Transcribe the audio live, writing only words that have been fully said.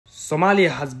Somalia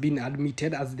has been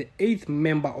admitted as the 8th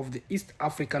member of the East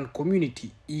African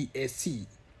Community, EAC,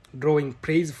 drawing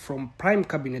praise from Prime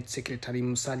Cabinet Secretary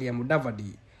Musalia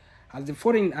Mudavadi. As the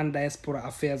Foreign and Diaspora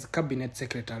Affairs Cabinet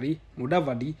Secretary,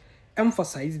 Mudavadi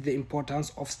emphasized the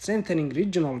importance of strengthening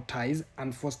regional ties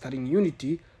and fostering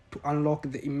unity to unlock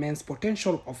the immense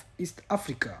potential of East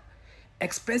Africa.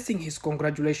 Expressing his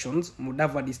congratulations,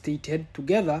 Mudavadi stated,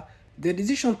 "Together, the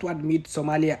decision to admit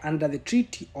Somalia under the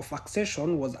Treaty of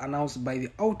Accession was announced by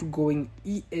the outgoing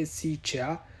EAC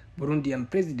chair, Burundian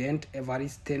President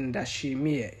Evariste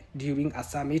Ndayishimiye, during a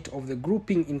summit of the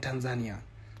grouping in Tanzania.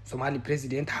 Somali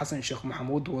President Hassan Sheikh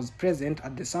Mohamud was present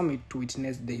at the summit to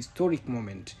witness the historic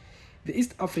moment. The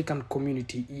East African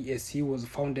Community EAC was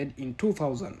founded in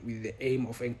 2000 with the aim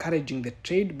of encouraging the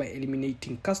trade by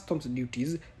eliminating customs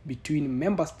duties between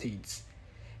member states.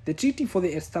 The treaty for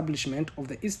the establishment of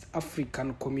the East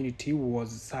African Community was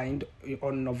signed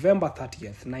on November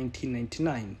 30th,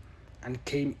 1999 and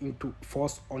came into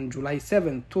force on July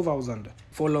 7, 2000,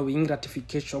 following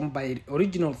ratification by the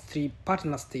original 3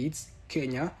 partner states,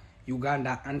 Kenya,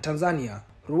 Uganda and Tanzania.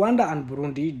 Rwanda and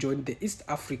Burundi joined the East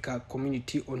Africa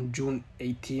Community on June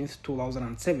 18,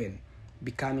 2007,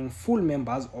 becoming full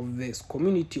members of this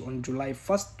community on July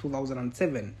 1,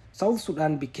 2007. South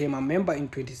Sudan became a member in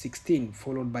 2016,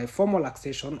 followed by formal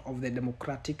accession of the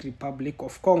Democratic Republic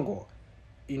of Congo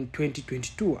in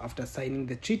 2022 after signing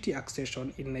the treaty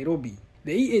accession in Nairobi.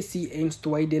 The EAC aims to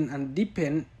widen and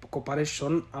deepen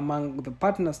cooperation among the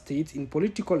partner states in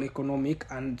political, economic,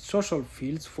 and social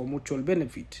fields for mutual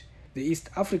benefit. The East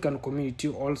African Community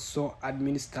also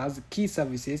administers key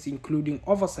services including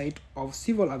oversight of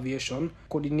civil aviation,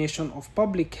 coordination of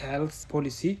public health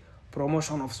policy,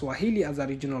 promotion of Swahili as a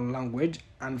regional language,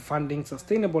 and funding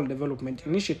sustainable development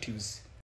initiatives.